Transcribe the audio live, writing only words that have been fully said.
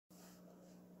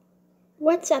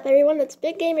What's up, everyone? It's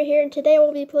Big Gamer here, and today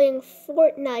we'll be playing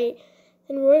Fortnite,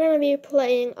 and we're going to be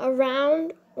playing a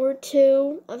round or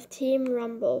two of Team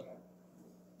Rumble.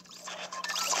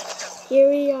 Here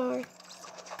we are.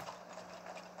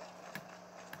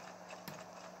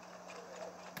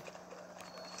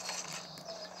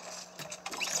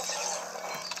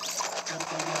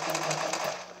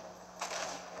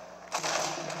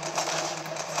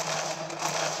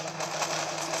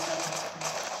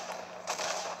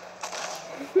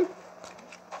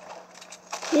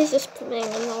 He's just playing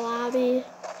in the lobby.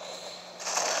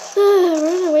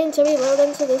 We're gonna wait until we load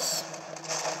into this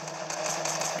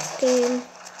game.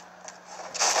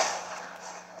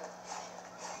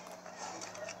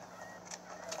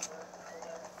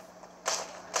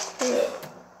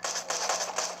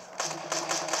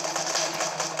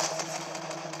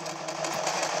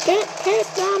 Get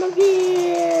kicked out of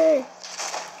here!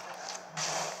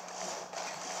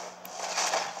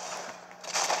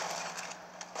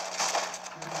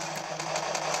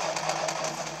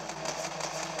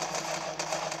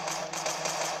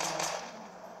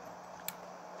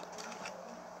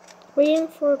 Waiting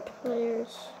for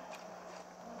players.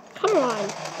 Come on.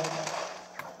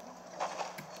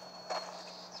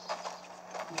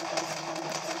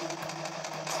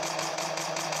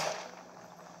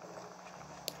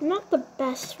 I'm not the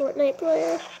best Fortnite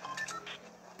player.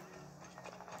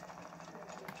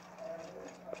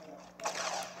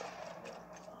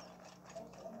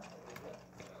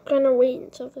 I'm gonna wait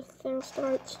until the thing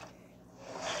starts.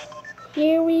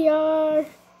 Here we are.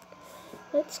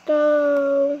 Let's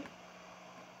go.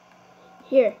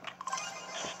 Here.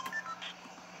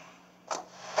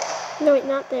 No, wait,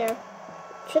 not there.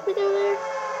 Should we go there?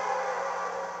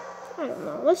 I don't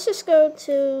know. Let's just go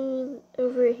to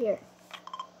over here.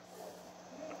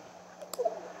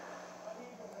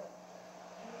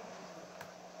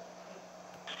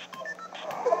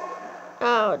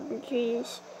 Oh,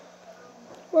 jeez.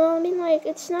 Well, I mean, like,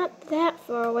 it's not that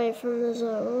far away from the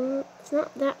zone. It's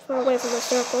not that far away from the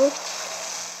circle.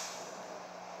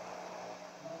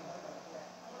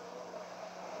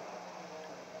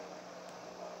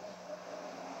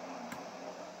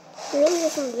 It really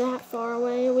isn't that far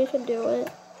away. We could do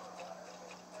it.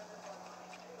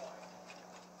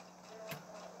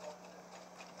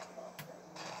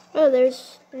 Oh,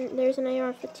 there's an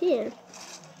AR-15.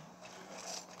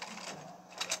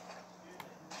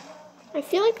 I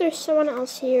feel like there's someone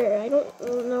else here. I don't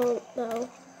know, though.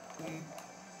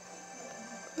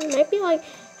 It might be like,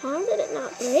 how did it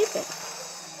not break it?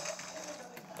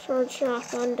 Charge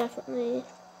shotgun, definitely.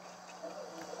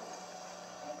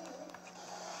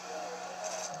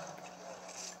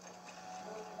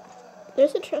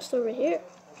 There's a chest over here.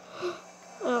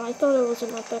 Oh, I thought it was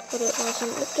an epic, but it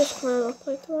wasn't. It just kind of looked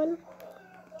like one.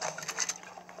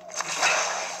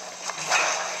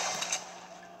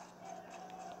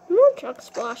 More chug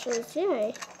splashes,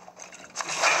 yay.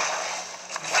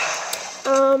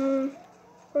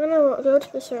 We're gonna go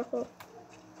to the circle.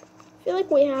 I feel like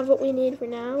we have what we need for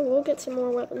now. We'll get some more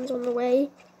weapons on the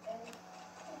way.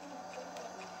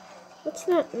 What's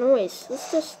that noise?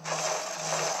 Let's just...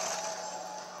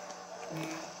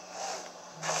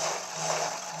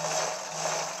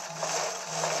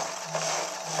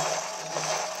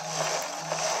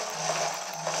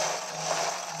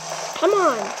 Come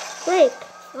on! Break!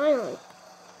 Finally.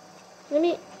 Let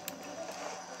me...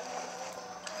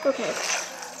 Okay.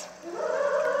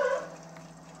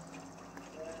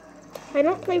 I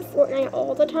don't play Fortnite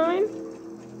all the time,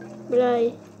 but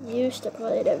I used to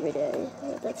play it every day.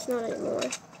 But that's not anymore.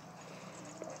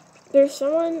 There's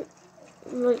someone,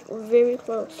 like, very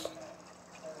close.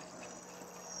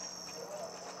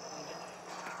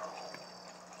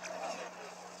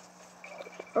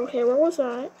 Okay, where was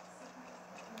that?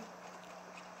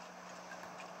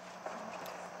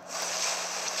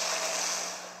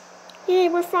 Yay,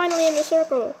 we're finally in the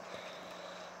circle.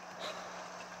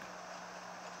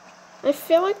 I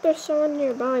feel like there's someone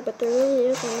nearby, but there really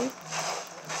isn't.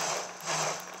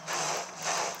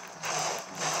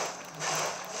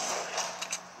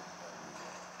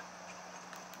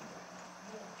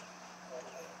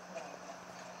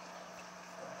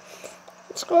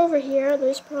 Let's go over here.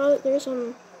 There's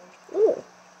ooh.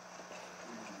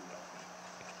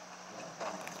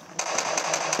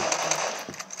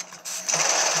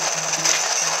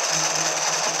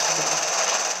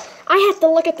 I have to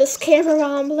look at this camera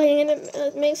while I'm playing, and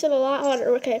it makes it a lot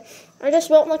harder. Okay, I just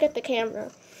won't look at the camera,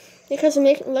 because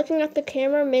looking at the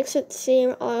camera makes it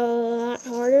seem a lot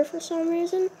harder for some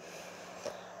reason.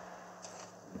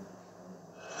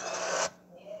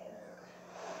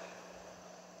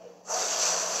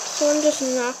 So I'm just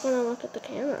not going to look at the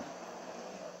camera.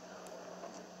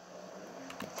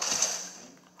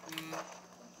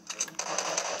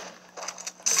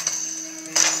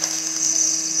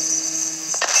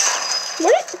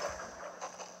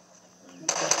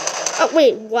 Oh,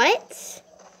 wait, what?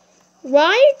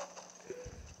 Why?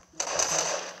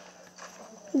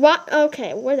 What?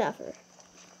 Okay, whatever.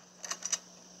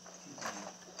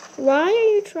 Why are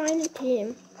you trying to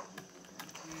team?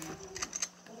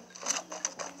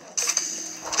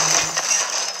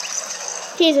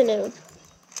 He's a noob.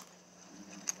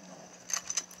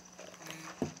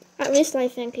 At least I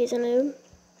think he's a noob.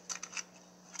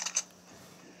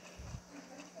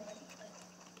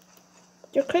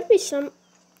 There could be someone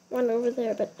over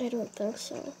there, but I don't think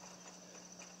so.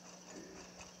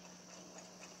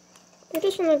 I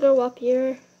just want to go up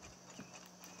here.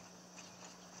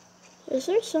 Is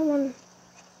there someone?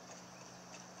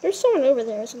 There's someone over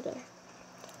there, isn't there?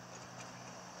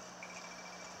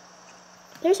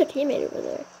 There's a teammate over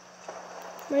there.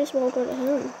 Might as well go to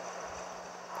him.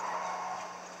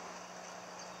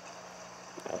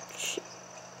 Oh, shit.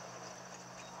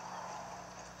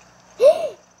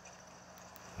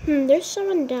 There's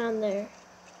someone down there.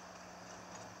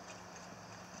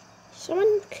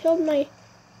 Someone killed my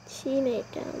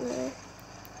teammate down there.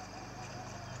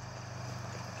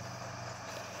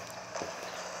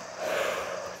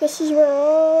 This is where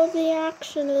all the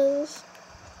action is.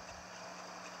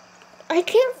 I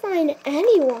can't find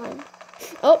anyone.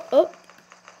 Oh.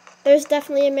 There's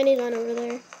definitely a minigun over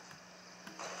there.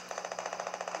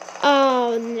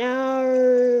 Oh,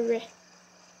 no. I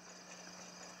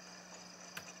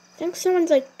think someone's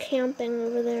like camping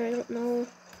over there. I don't know.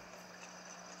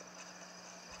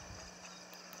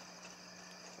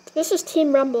 This is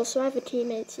Team Rumble, so I have a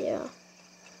teammate, yeah.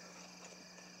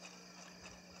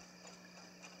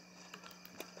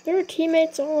 There are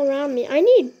teammates all around me. I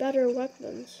need better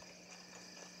weapons.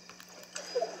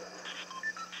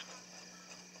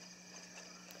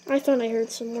 I thought I heard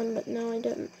someone, but no, I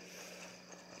didn't.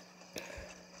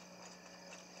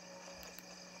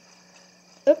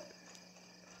 Oh.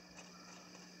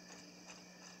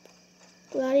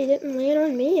 Glad he didn't land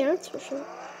on me, that's for sure.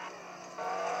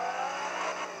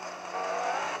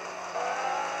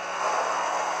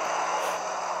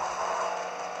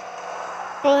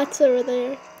 Oh, that's over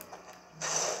there.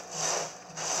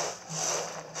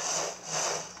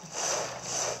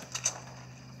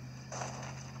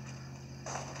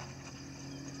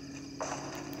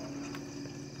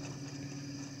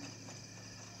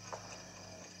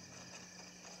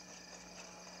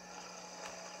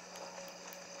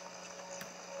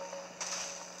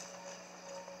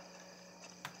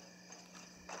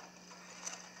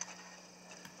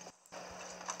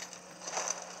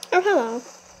 Oh, hello.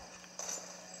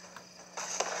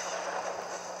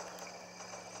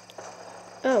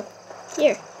 Oh,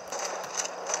 here.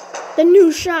 The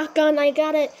new shotgun, I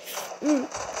got it.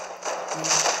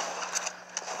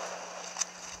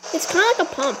 It's kind of like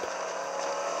a pump.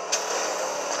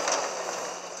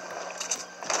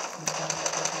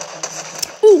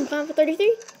 Ooh, pound for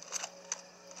 33.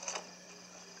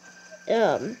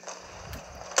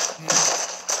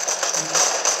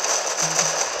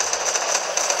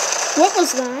 What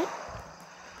was that?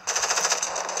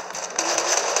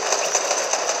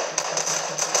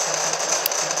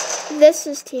 This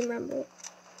is Team Rumble.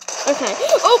 Okay.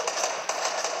 Oh!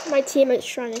 My teammate's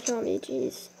trying to kill me,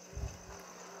 jeez.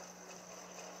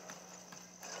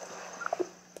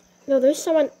 No, there's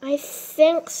someone, I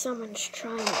think someone's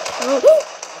trying to kill me.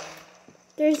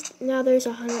 There's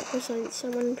 100%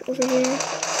 someone over here.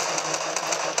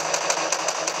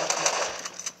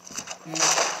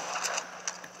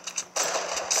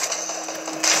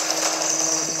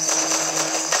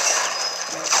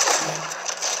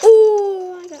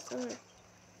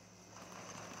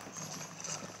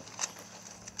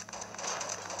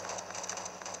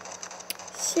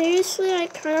 Seriously, I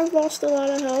kind of lost a lot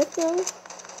of health though.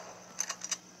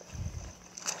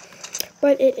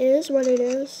 But it is what it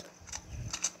is.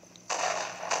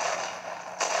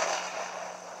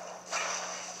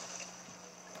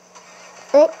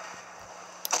 Oh.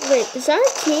 Wait, is that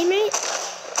a teammate?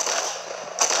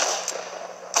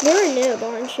 You're a noob,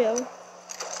 aren't you?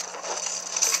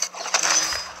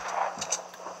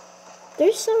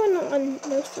 There's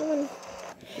someone.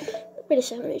 Wait a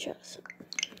second, let me try this.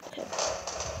 Okay.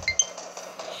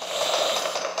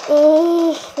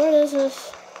 Oh, what is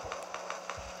this?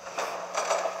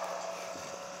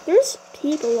 There's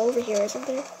people over here, isn't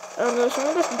there? Oh no,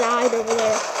 someone just died over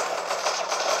there.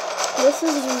 This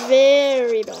is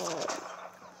very bad.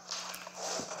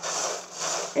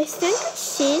 I think I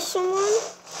see someone.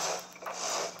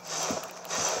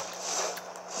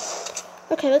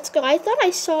 Okay, let's go. I thought I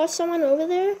saw someone over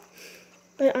there,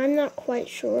 but I'm not quite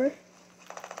sure.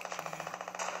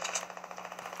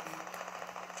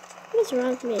 What is wrong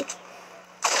with me?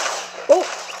 Oh!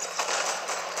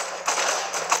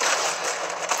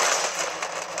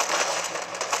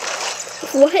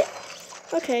 What?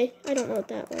 Okay, I don't know what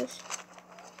that was.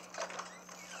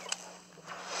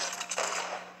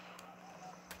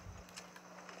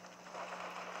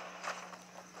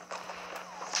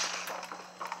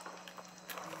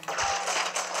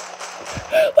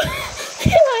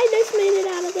 I just made it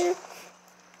out of there.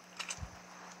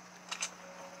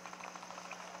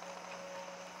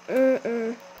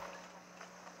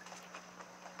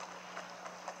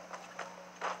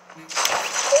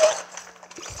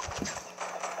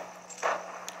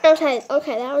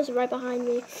 Okay, that was right behind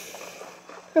me.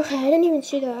 Okay, I didn't even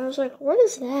see that. I was like, what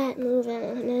is that moving?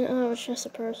 And then, oh, it's just a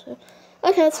person.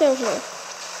 Okay, let's go here.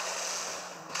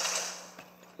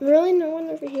 Really, no one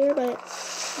over here, but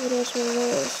it is what it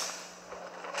is.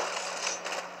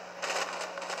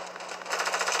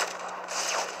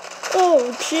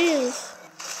 Oh, jeez.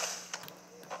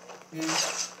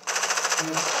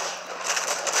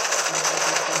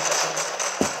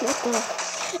 What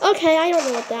the? Okay, I don't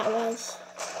know what that was.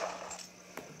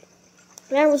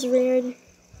 That was weird.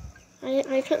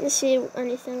 I couldn't see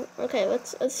anything. Okay,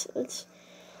 let's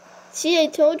see. I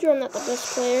told you I'm not the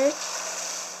best player.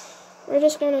 We're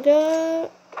just gonna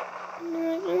go. I'm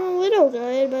a little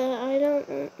good, but I don't.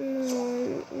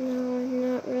 No,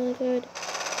 I'm not really good.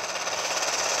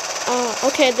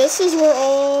 Okay, this is where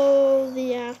all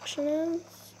the action is.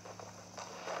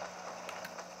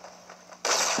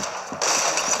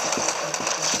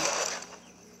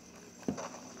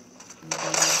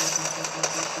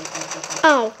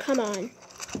 Oh, come on.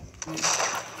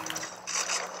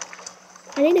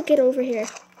 I need to get over here.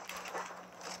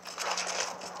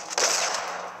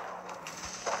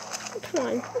 Come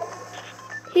on.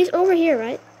 He's over here,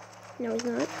 right? No, he's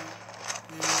not.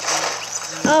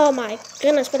 Oh my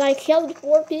goodness, but I killed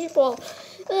 4 people.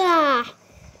 Ah.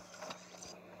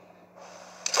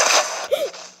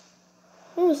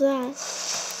 What was that?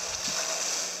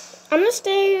 I'm gonna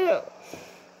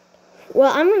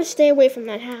stay away from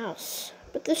that house.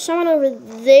 But there's someone over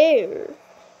there.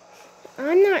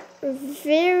 I'm not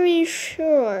very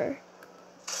sure.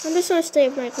 I'm just gonna stay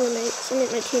with my crewmates. I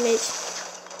mean, my teammates.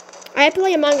 I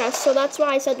play Among Us, so that's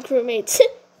why I said crewmates.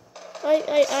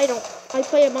 I don't. I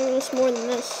play Among Us more than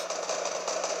this.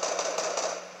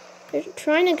 They're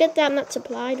trying to get that nut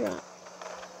supply drop.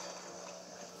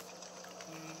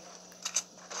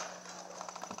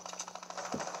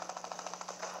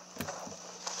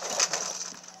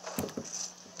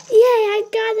 Yay, I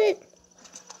got it!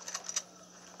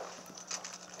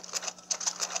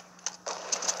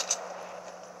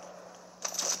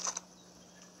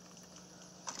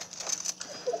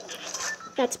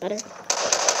 That's better.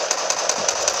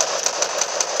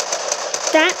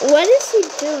 What is he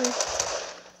doing?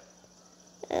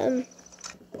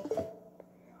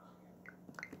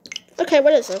 Okay,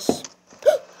 what is this?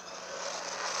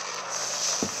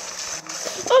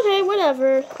 Okay,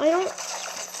 whatever.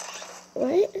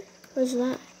 What was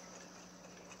that?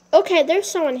 Okay, there's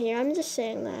someone here. I'm just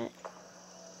saying that.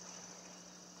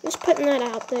 Just putting that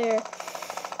out there.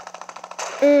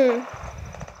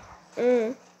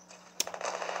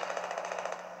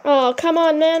 Oh, come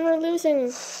on, man. We're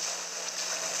losing.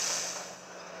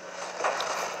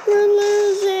 We're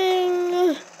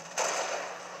losing.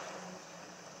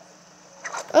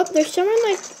 Oh, there's someone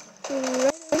like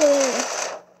right over there.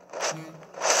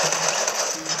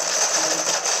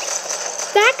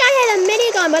 That guy had a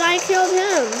minigun, but I killed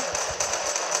him.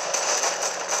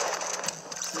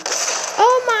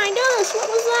 Oh my goodness, what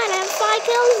was that? I have 5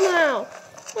 kills now.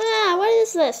 Ah, what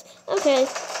is this? Okay.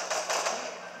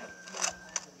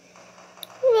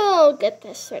 We'll get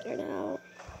this figured out.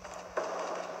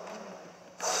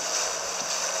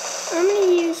 I'm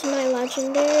gonna use my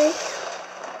legendary.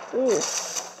 Ooh.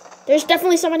 There's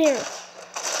definitely someone here.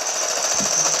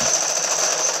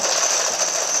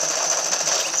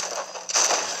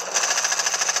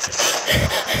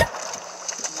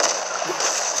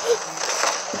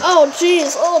 Oh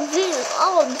jeez, oh jeez,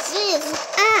 oh jeez.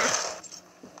 Ah!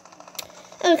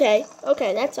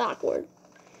 Okay, that's awkward.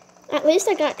 At least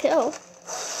I got killed.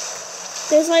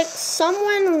 There's like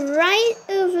someone right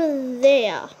over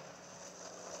there.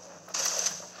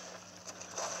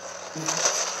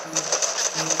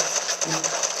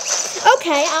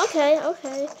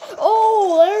 Okay.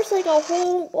 Oh, there's like a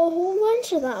whole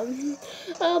bunch of them.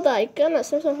 Oh my goodness,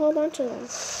 there's a whole bunch of them.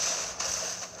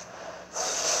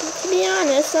 To be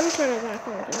honest, I'm kind of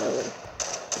acting like a noob.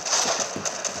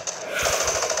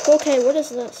 Okay, what is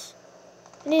this?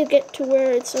 I need to get to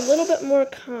where it's a little bit more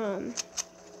calm.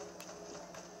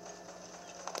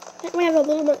 That way I have a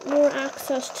little bit more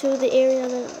access to the area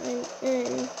that I'm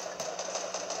in.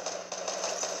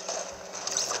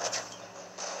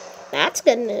 That's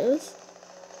good news.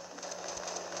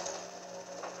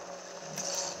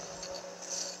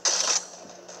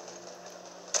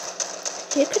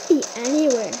 He could be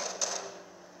anywhere.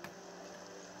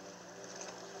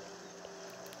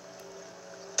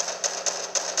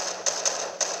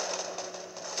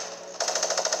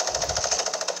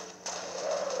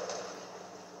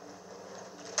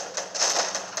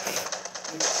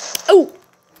 Oh!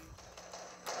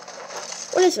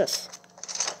 What is this?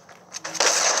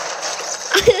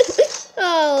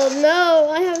 Oh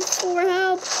no, I have 4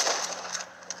 health.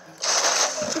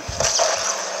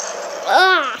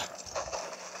 Ah!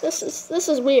 This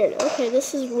is weird. Okay,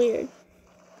 this is weird.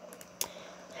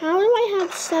 How do I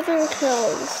have 7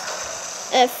 kills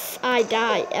if I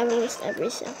die almost every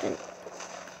second?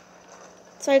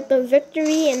 It's like the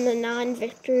victory and the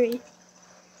non-victory.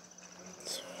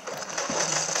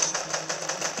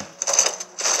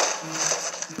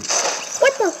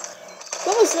 What the?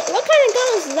 What was that? What kind of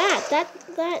gun is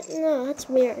that? No, that's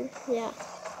weird. Yeah.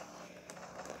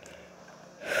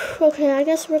 Okay, I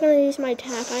guess we're gonna use my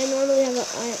attack. I normally have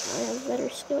I have better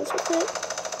skills with it.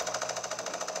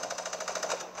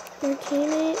 My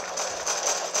teammate.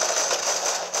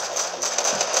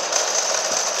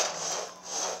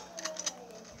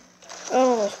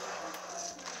 Oh.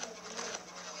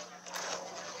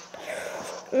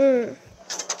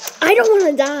 I don't want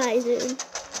to die, dude.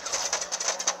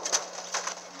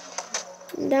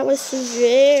 That was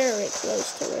very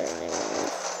close to where I was.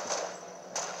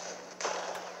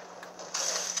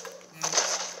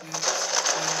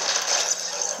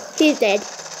 He's dead.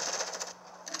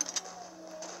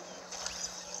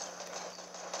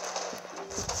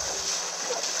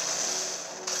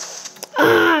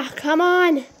 Ah, come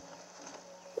on.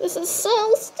 This is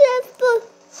so simple.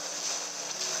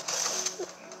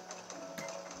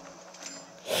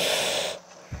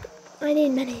 I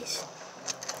need minis.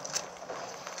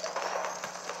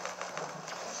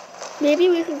 Maybe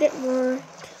we can get more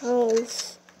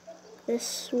kills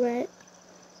this way.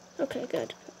 Okay,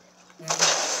 good.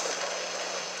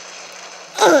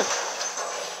 Ugh.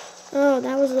 Oh,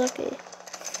 that was lucky.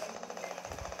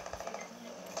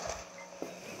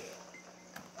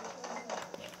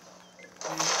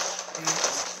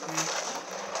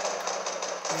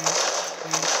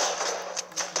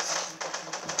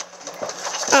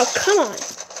 Oh, come on.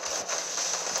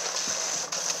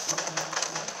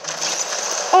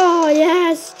 Oh,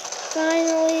 yes.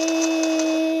 Finally.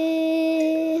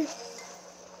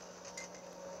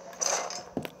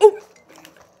 Oh,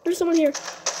 there's someone here.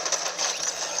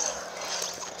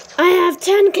 I have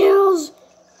 10 kills.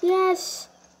 Yes.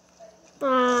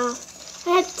 I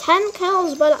had 10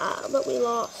 kills, but we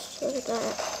lost. Look at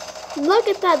that. Look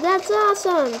at that. That's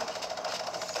awesome.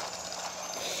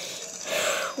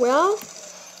 Well,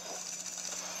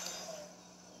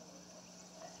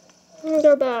 I'm gonna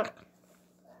go back.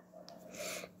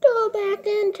 Go back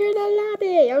into the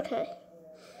lobby. Okay.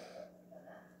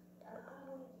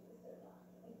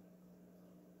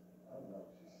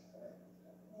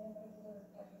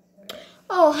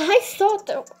 Oh, I thought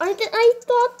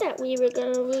that we were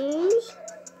gonna lose.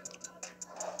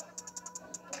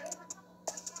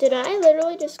 Did I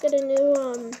literally just get a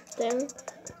new thing?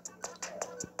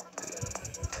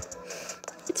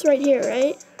 It's right here,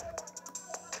 right?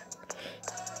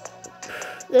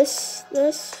 This.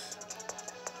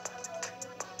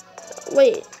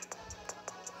 Wait.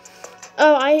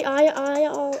 Oh,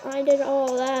 I did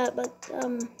all that, but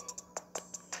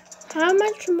how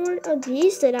much more of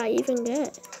these did I even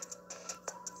get?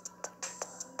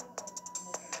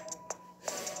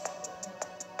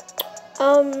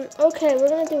 Okay, we're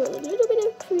gonna do a little bit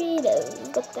of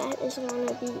creative, but that is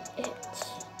gonna be it.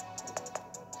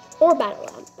 Or battle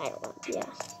log, yeah.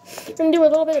 We're gonna do a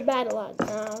little bit of battle log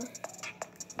now.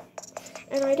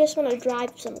 And I just want to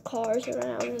drive some cars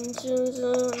around and then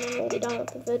we'll be done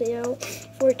with the video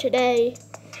for today.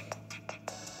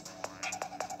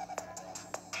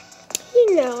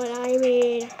 You know what I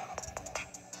mean.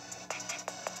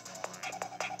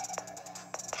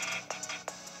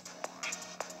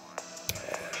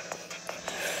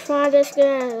 I'm just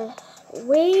gonna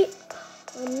wait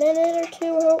a minute or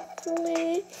two,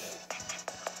 hopefully.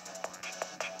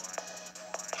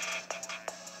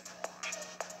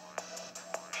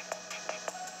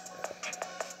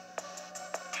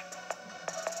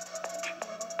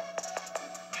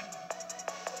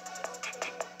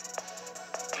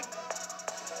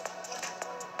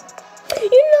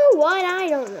 You know what? I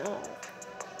don't know.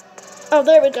 Oh,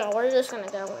 there we go. We're just gonna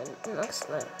go in next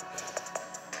minute.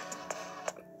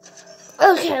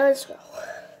 Okay, let's go.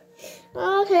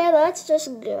 Okay, let's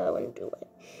just go and do it.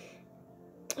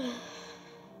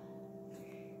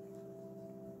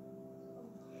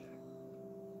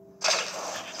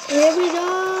 Here we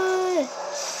go.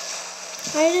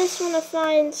 I just want to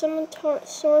find some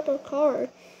sort of car,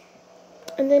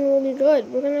 and then we'll be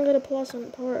good. We're gonna go to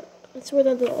Pleasant Park. That's where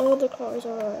all the cars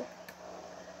are.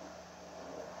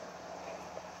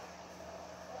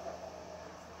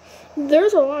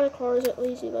 There's a lot of cars at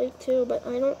Lazy Lake too, but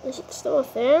I don't. Is it still a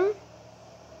thing?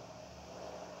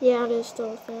 Yeah, it is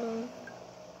still a thing.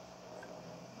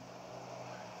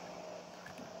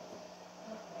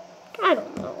 I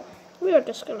don't know. We are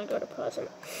just gonna go to Pleasant.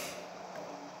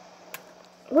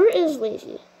 Where is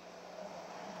Lazy?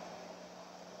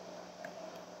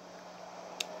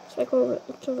 It's like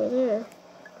it's over there.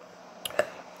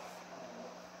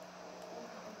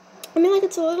 I mean, like,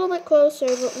 it's a little bit closer,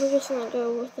 but we're just gonna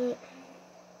go with it.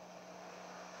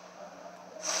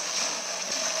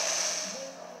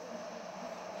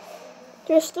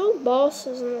 There's still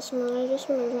bosses in this one. I just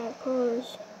want to drive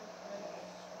cars.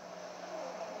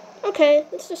 Okay,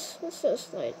 let's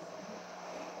just like.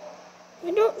 I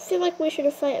don't feel like we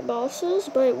should fight bosses,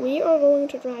 but we are going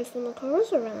to drive some of the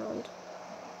cars around.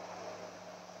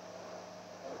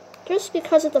 Just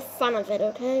because of the fun of it,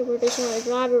 okay? We're just going to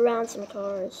drive around some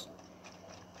cars.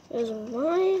 Because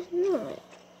why not?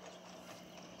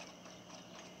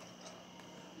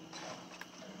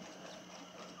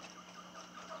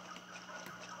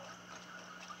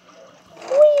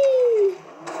 Whee!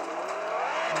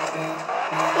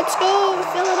 Let's go,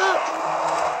 fill it up.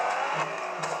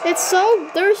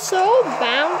 They're so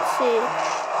bouncy.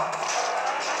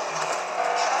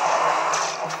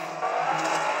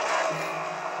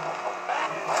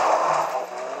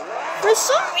 For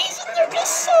some reason, they're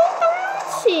just so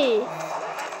bouncy.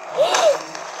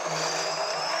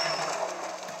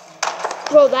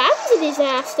 Well, that was a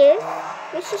disaster.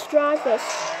 Let's just drive this.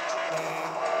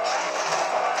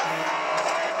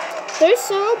 They're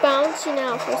so bouncy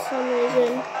now for some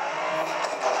reason.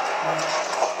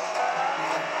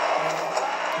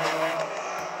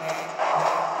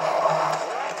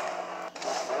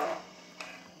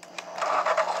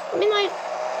 I mean, like,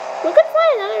 we could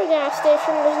find another gas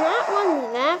station. There's not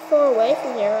one that far away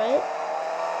from here, right?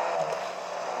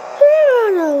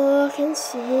 We're gonna look and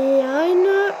see. I'm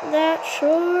not that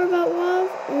sure about one.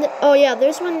 Oh yeah,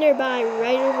 there's one nearby,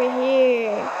 right over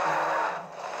here.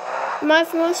 My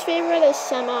most favorite is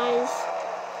semis.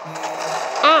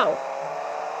 Ow.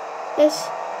 This.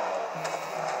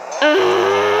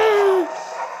 Ah!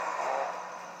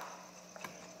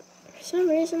 For some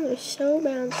reason, they're so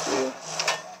bouncy.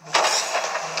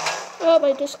 Oh,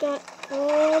 I just got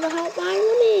all the help I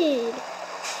need.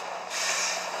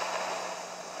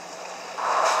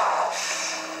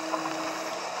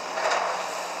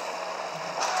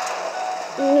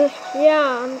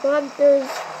 Yeah, I'm glad there's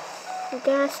a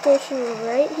gas station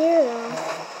right here, though.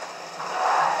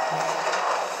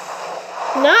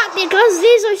 Not because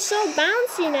these are so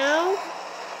bouncy now.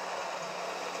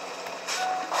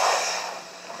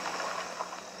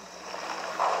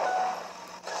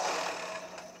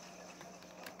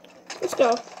 Let's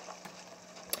go.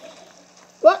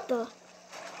 What the?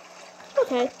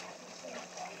 Okay.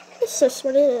 It's just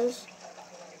what it is.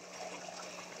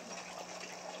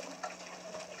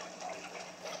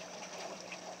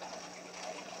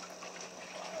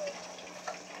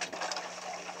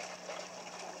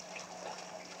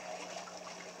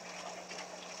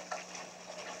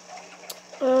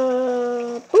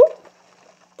 Boop.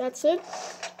 That's it.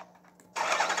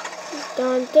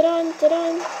 Dun, dun, dun, dun,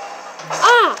 dun.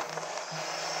 Ah!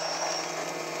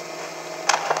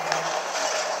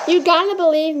 You gotta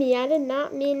believe me, I did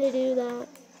not mean to do that.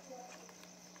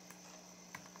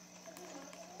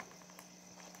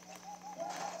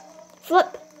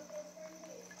 Flip.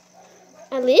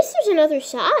 At least there's another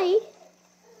side.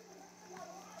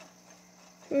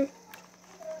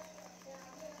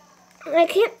 I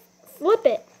can't flip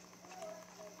it.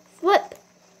 Flip.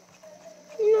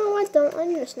 You know what, don't.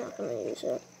 I'm just not gonna use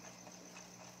it.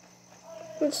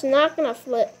 It's not gonna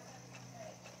flip.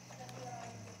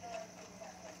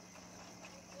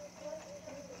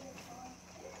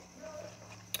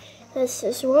 This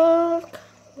is walk.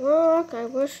 Walk. I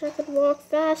wish I could walk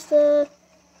faster.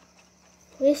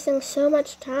 Wasting so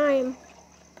much time.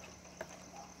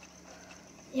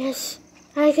 Yes,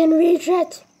 I can reach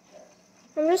it.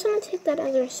 I'm just gonna take that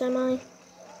other semi.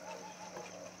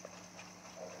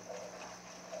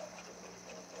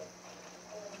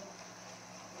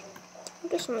 I'm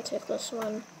just gonna take this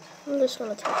one. I'm just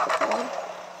gonna take the car.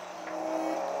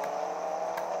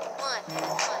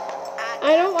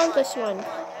 I don't want this one.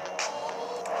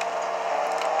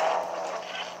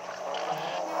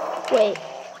 Wait.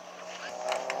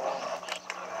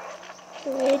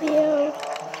 Radio.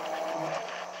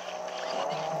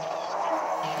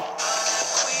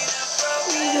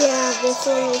 Yeah, this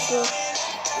one was the...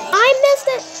 I missed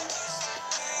it!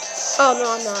 Oh, no,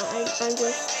 I'm not. I'm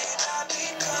just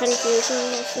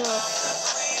confusing myself.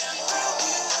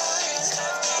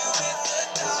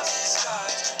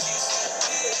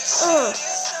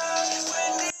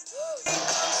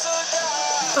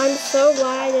 I'm so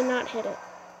glad I did not hit it.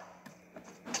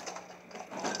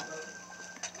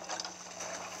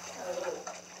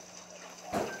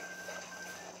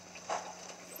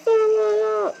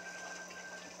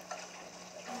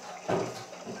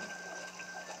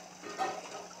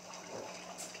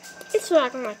 It's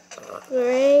acting like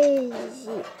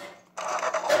crazy.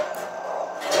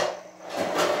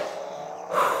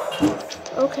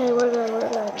 Okay, we're good.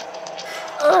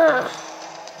 Ugh.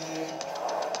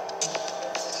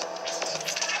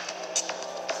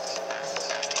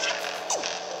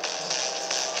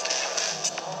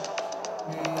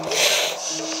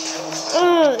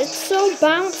 Oh, it's so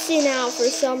bouncy now for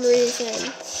some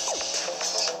reason.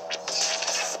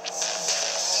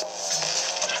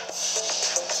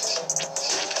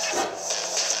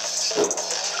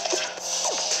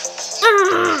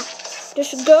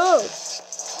 Just go.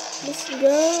 Just go.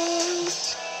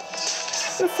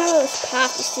 I'm gonna follow this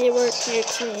path to see where it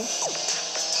takes me.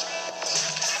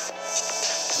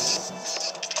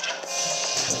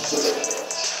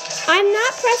 I'm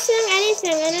not pressing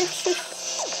anything, and it's just...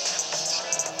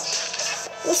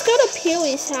 Let's go to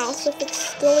Peely's house if it's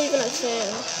still even a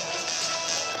thing.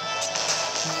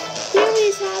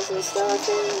 Peely's house is still a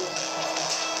thing.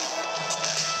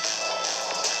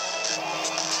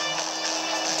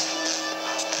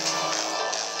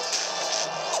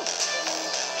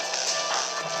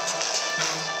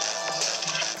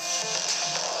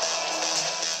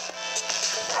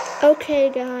 Okay,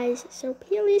 guys, so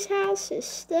Peely's house is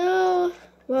still...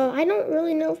 Well, I don't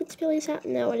really know if it's Peely's house.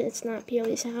 No, it's not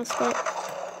Peely's house, but...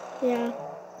 Yeah.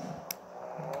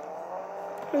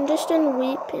 I'm just in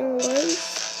Weeping Woods.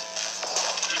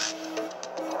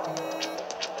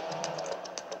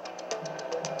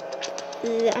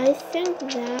 I think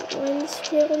that one's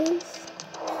Peely's.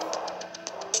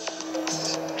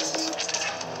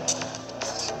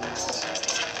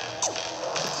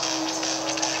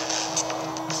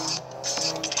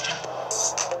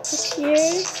 Here.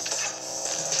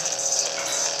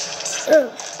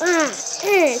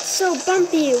 It's so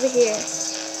bumpy over here.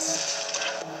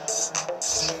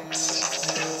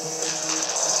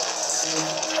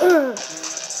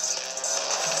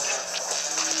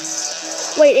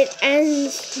 Wait, it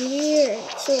ends here.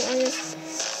 So I'm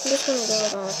just gonna go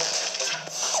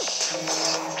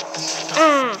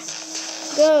back.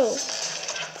 Go.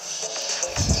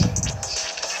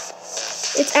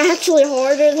 It's actually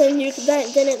harder than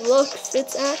it looks.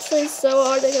 It's actually so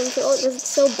hard to control because it's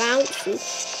so bouncy.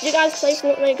 If you guys play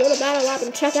Fortnite, go to Battle Lab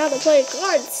and check out the play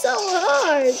card. It's so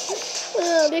hard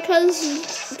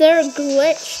because they're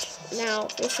glitched now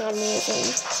for some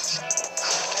reason.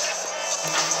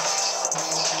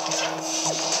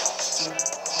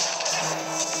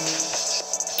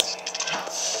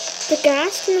 The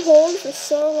gas can hold for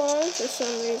so long for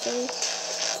some reason.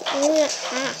 It's only at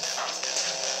half.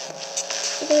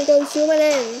 I'm gonna go zoom it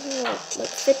in, like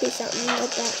 50 something,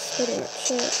 but that's pretty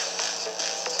much it.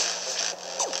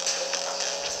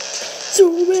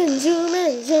 Zoom in.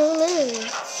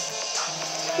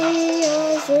 We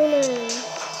are zooming.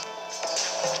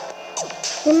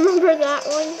 Remember that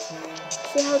one?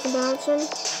 See how it's bouncing?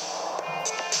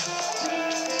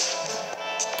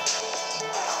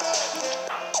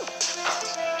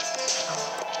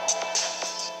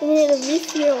 We need to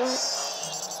refuel it.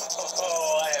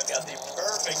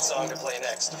 Song to play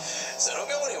next, so don't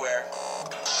go anywhere.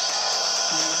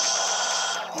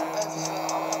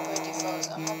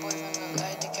 I'm a boyfriend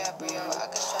like DiCaprio. I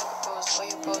can try to pose for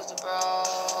you, pose the bro.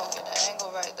 Get the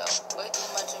angle right though. Way too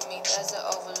much of me, that's an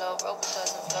overload. Rope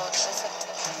doesn't flow. That's a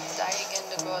dying in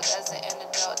the growth. That's an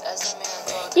antidote. That's a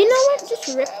miracle. You know what? Just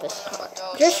rip this card.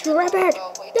 Just rip it.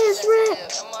 Just rip.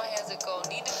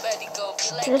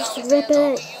 Just rip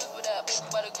it.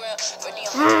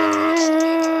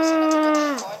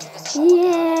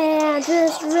 Yeah,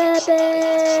 just rip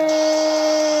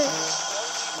it.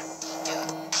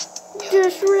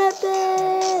 Just rip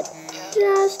it.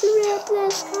 Just rip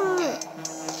this card.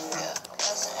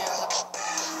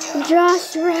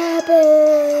 Just rip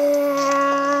it.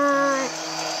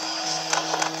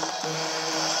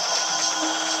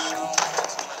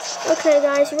 Okay,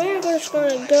 guys, we're just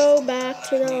gonna go back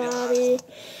to the lobby.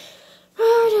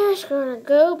 We're just gonna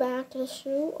go back to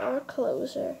shoot our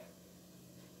closer.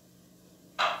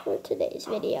 For today's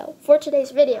video,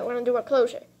 we're gonna do our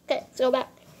closure. Okay, let's go back.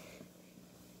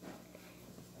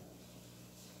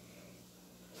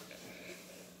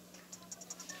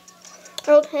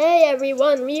 Hey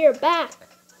everyone, we are back.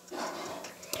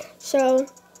 So,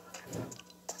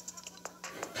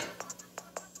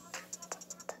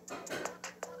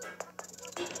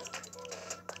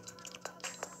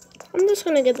 I'm just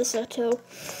gonna give this a 2.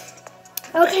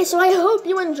 Okay, so I hope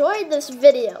you enjoyed this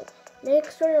video. Make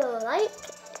sure to like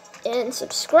and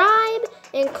subscribe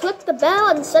and click the bell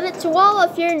and set it to all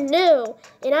if you're new.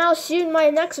 And I'll see you in my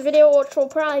next video, which will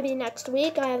probably be next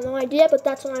week. I have no idea, but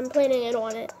that's when I'm planning it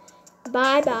on it.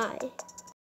 Bye-bye.